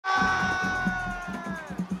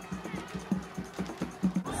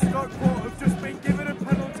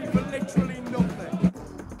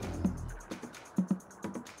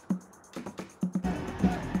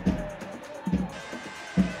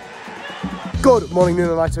Good morning, noon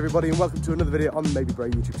and night everybody, and welcome to another video on the Maybe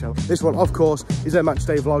Brave YouTube channel. This one, of course, is a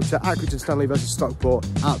matchday vlog to Accrington Stanley versus Stockport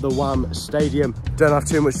at the LOUIE Stadium. Don't have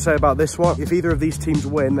too much to say about this one. If either of these teams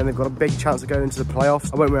win, then they've got a big chance of going into the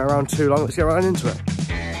playoffs. I won't wait around too long, let's get right into it.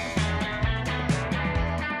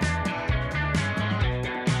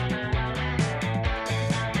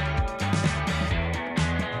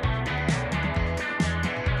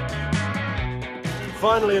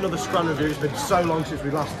 Finally, another scran review. It's been so long since we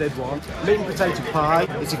last did one. Meat and potato pie.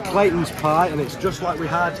 It's a Clayton's pie, and it's just like we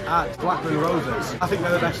had at Blackburn Rovers. I think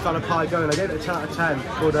they're the best style of pie going. I gave it a 10 out of 10,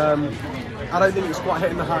 but I don't think it's quite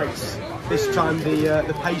hitting the heights. This time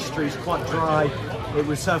the pastry is quite dry. It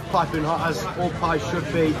was served piping hot, as all pies should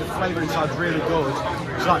be. The flavour inside's really good,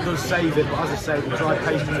 so that does save it. But as I say, the dry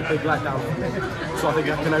pastry is a big letdown for me. So I think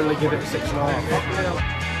I can only give it a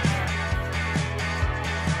 6.5.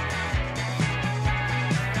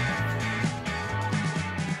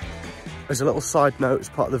 As a little side note as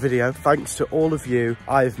part of the video, thanks to all of you,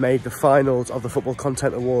 I've made the finals of the Football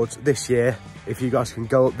Content Awards this year. If you guys can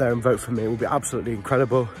go up there and vote for me, it will be absolutely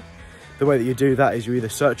incredible. The way that you do that is you either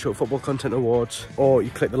search up Football Content Awards, or you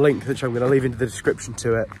click the link which I'm going to leave into the description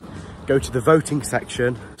to it. Go to the voting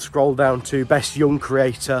section, scroll down to Best Young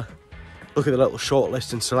Creator, look at the little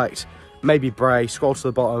shortlist and select Maybe Bray, scroll to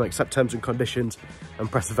the bottom, accept terms and conditions, and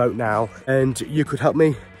press vote now. And you could help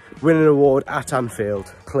me win an award at Anfield.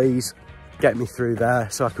 Please get me through there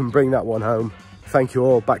so I can bring that one home. Thank you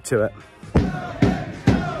all, back to it.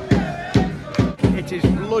 It is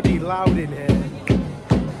bloody loud in here.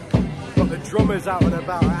 Got the drummers out and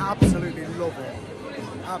about, I absolutely love it.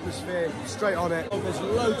 Atmosphere, straight on it. There's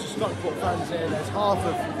loads of Stockport fans here, there's half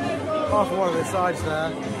of one of the sides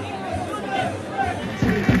there.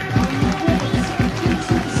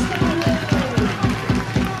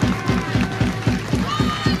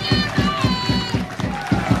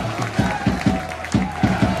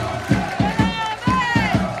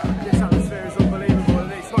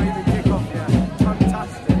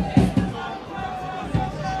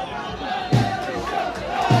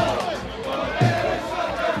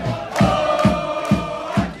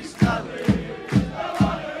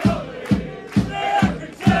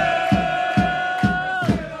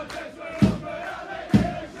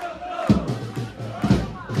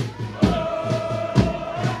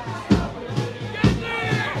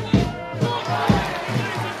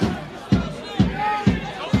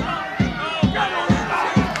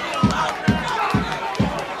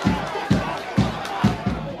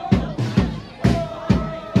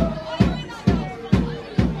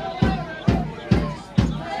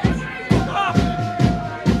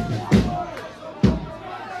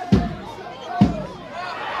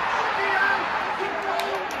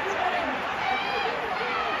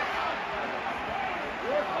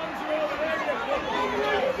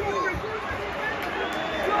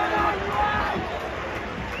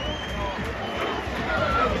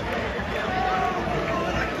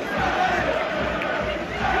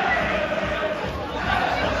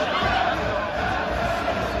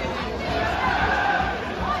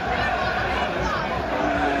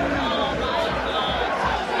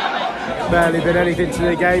 Barely been anything to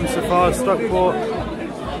the game so far. Stockport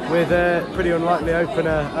with a pretty unlikely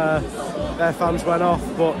opener. Their fans went off,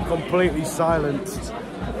 but completely silenced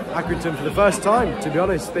Accrington for the first time, to be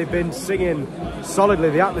honest. They've been singing solidly.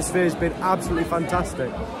 The atmosphere's been absolutely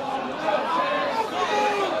fantastic.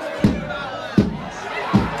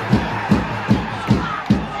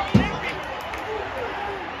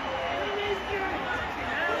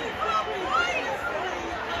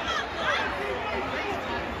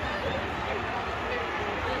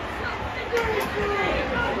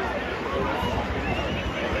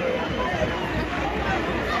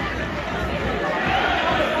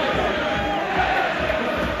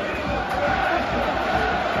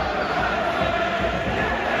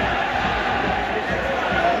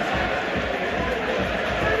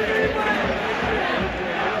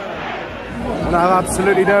 And I have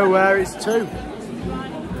absolutely nowhere. It's 2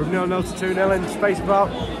 from 0-0 to 2-0 in the space of about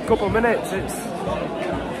a couple of minutes. It's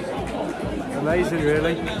amazing,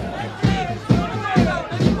 really.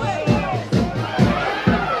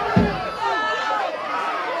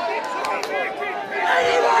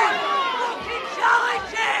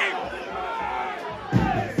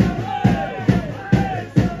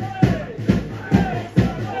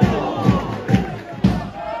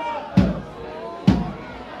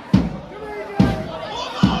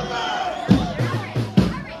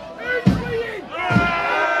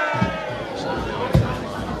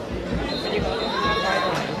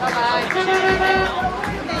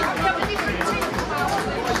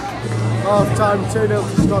 Half time, 2-0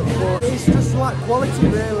 to Stockport. It's just like quality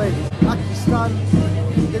really. Accrington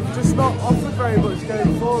and they've just not offered very much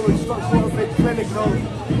going forward. Stockport have been clinical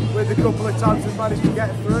with a couple of times we've managed to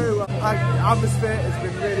get through. The atmosphere has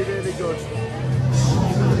been really, really good.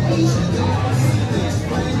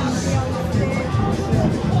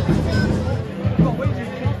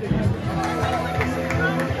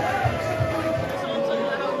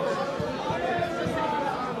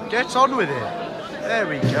 Get on with it. There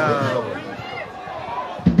we go.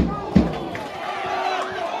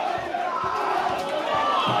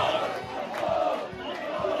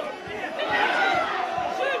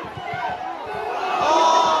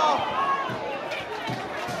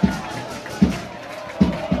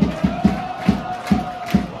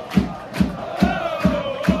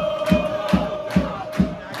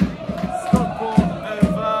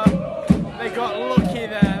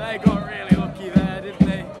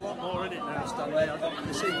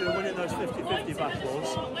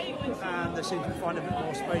 And they seem to find a bit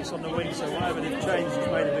more space on the wing, so whatever they've changed has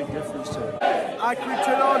made a big difference to it.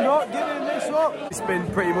 Accrington are not giving this up. It's been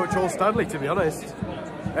pretty much all Stanley, to be honest,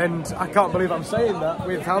 and I can't believe I'm saying that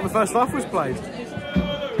with how the first half was played.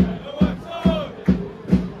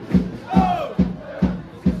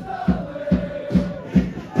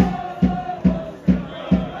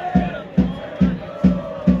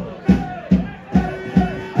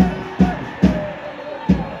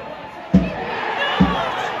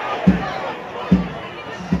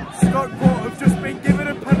 Stockport have just been given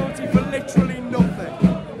a penalty for literally nothing.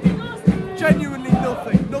 Genuinely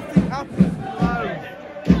nothing. Nothing happened.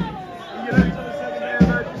 You know, it's on the 7-day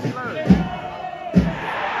emergency loan.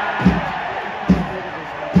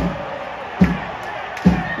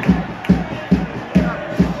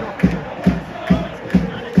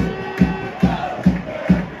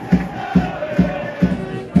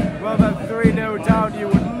 Well, then 3-0 down, you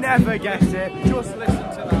would never guess it. Just listen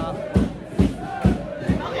to that.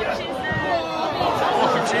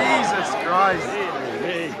 Jesus Christ.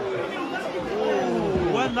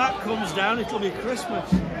 Ooh, when that comes down, it'll be Christmas.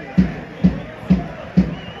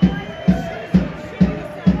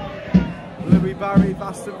 Louis Barry,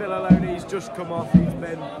 Aston Villa loan, he's just come off. He's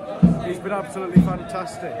been absolutely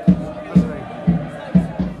fantastic, hasn't he?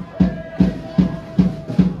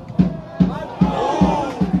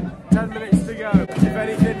 10 minutes to go. If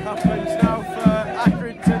anything happens now for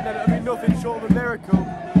Accrington, then it'll be nothing short of a miracle.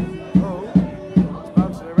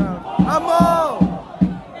 And more!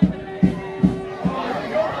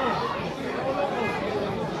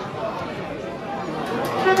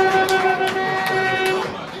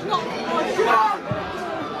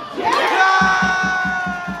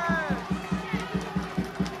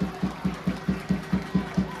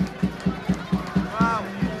 Wow.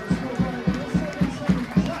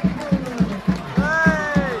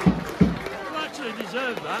 Hey! They actually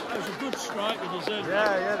deserved that. That was a good strike, they deserved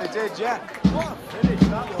that. Yeah, they did, yeah. What a finish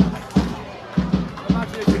that was.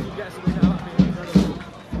 Imagine if we could get something out of that, being incredible.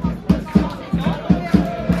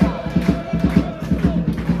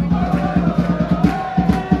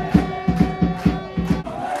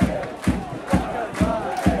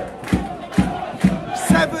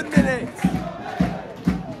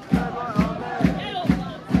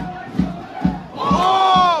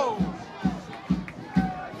 Oh!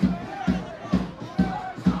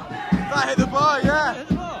 That hit the bar, yeah. Hit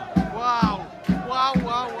the bar. Wow. Wow,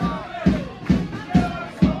 wow, wow.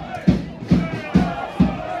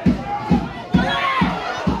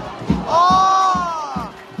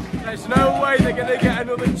 Oh! There's no way they're going to get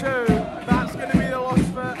another two. That's going to be the loss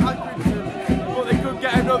for Accrington. But they could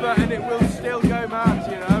get another and it will still go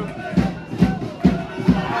mad, you know.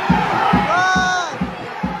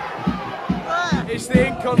 It's the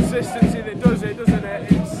inconsistency that does it, doesn't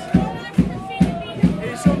it?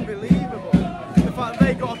 It's unbelievable. The fact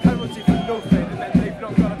they got a penalty for nothing and then they've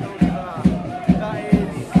not got a penalty for that. That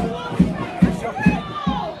is shocking.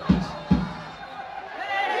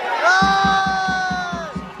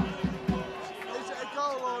 Is it a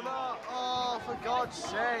goal or not? Oh, for God's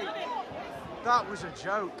sake. That was a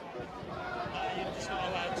joke. You're just not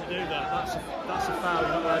allowed to do that. That's a foul. You're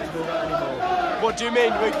not allowed to do that anymore. What do you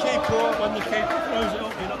mean? With keeper? When the keeper throws it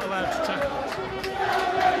up, you're not allowed to tackle it.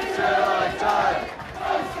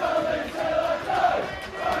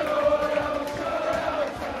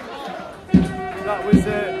 That was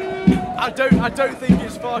it. I don't think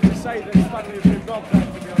it's far to say that Stanley have been robbed there,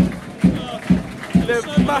 to be honest.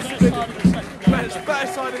 The massive better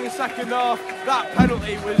side in the second half. That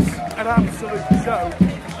penalty was an absolute joke.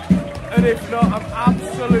 And if not, I'm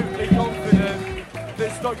absolutely confident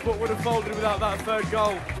that Stockport would have folded without that third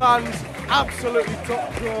goal. Fans, absolutely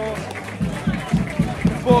top draw.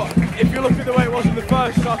 But if you look at the way it was in the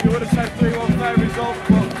first half, you would have said 3-1 fair result.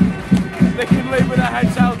 But they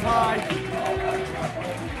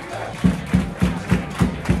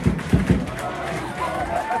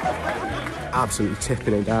absolutely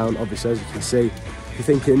tipping it down. Obviously, as you can see, if you're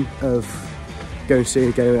thinking of going to see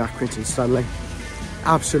a game in Accrington Stanley,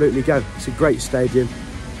 absolutely go. It's a great stadium,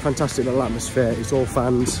 fantastic little atmosphere. It's all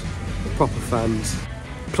fans, proper fans.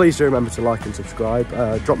 Please do remember to like and subscribe.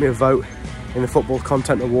 Drop me a vote in the Football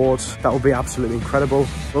Content Awards. That will be absolutely incredible.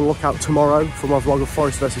 We'll look out tomorrow for my vlog of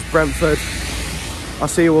Forest versus Brentford. I'll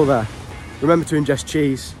see you all there. Remember to ingest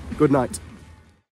cheese. Good night.